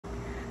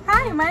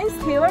Hi, my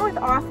name's Taylor with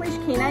Off Leash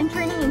K9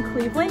 Training in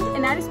Cleveland,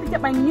 and I just picked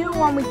up my new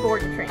 1-week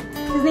board and train.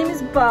 His name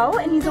is Bo,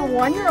 and he's a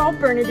 1-year-old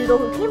Bernedoodle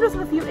who came to us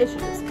with a few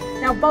issues.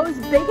 Now, Bo's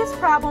biggest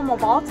problem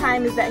of all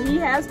time is that he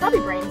has puppy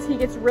brains. He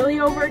gets really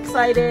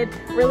overexcited,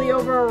 really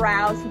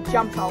over-aroused. He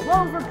jumps all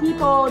over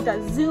people,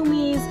 does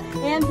zoomies,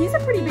 and he's a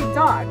pretty big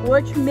dog,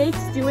 which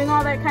makes doing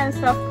all that kind of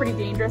stuff pretty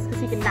dangerous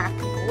because he can knock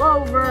people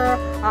over,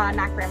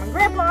 knock grandma and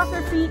grandpa off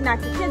their feet,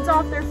 knock the kids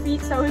off their feet.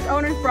 So his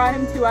owners brought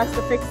him to us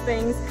to fix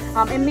things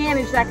and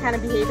manage that kind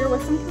of behavior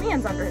with some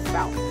commands under his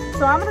belt.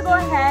 So I'm gonna go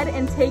ahead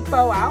and take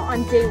Bo out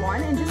on day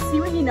 1 and just see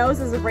what he knows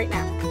as of right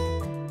now.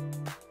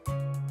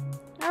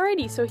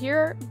 Alrighty, so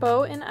here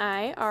Bo and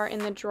I are in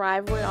the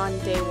driveway on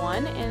day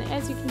 1, and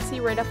as you can see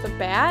right off the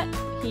bat,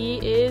 he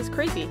is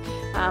crazy.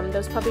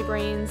 Those puppy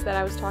brains that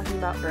I was talking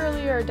about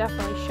earlier are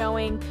definitely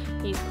showing.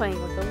 He's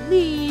playing with a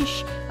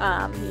leash,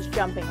 he's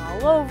jumping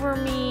all over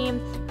me.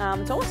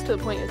 It's almost to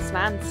the point it's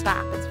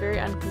non-stop. It's very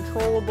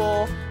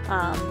uncontrollable.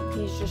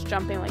 He's just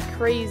jumping like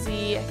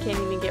crazy. I can't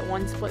even get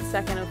one split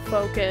second of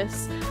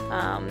focus,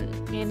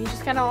 and he's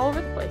just kind of all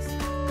over the place.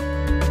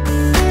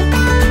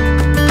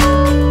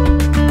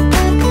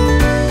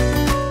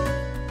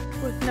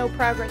 No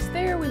progress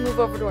there, we move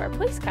over to our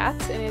place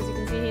cats, and as you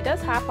can see, he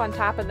does hop on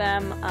top of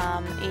them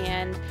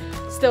and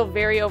still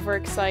very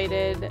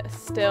overexcited,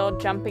 still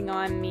jumping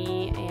on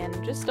me,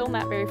 and just still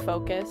not very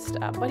focused,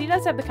 but he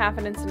does have the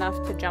confidence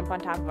enough to jump on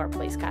top of our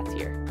place cats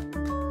here.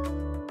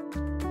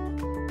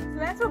 So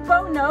that's what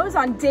Bo knows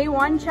on day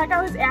 1. Check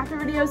out his after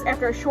videos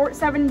after a short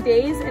 7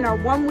 days in our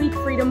 1-week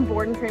Freedom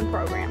Board and Train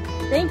program.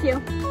 Thank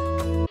you.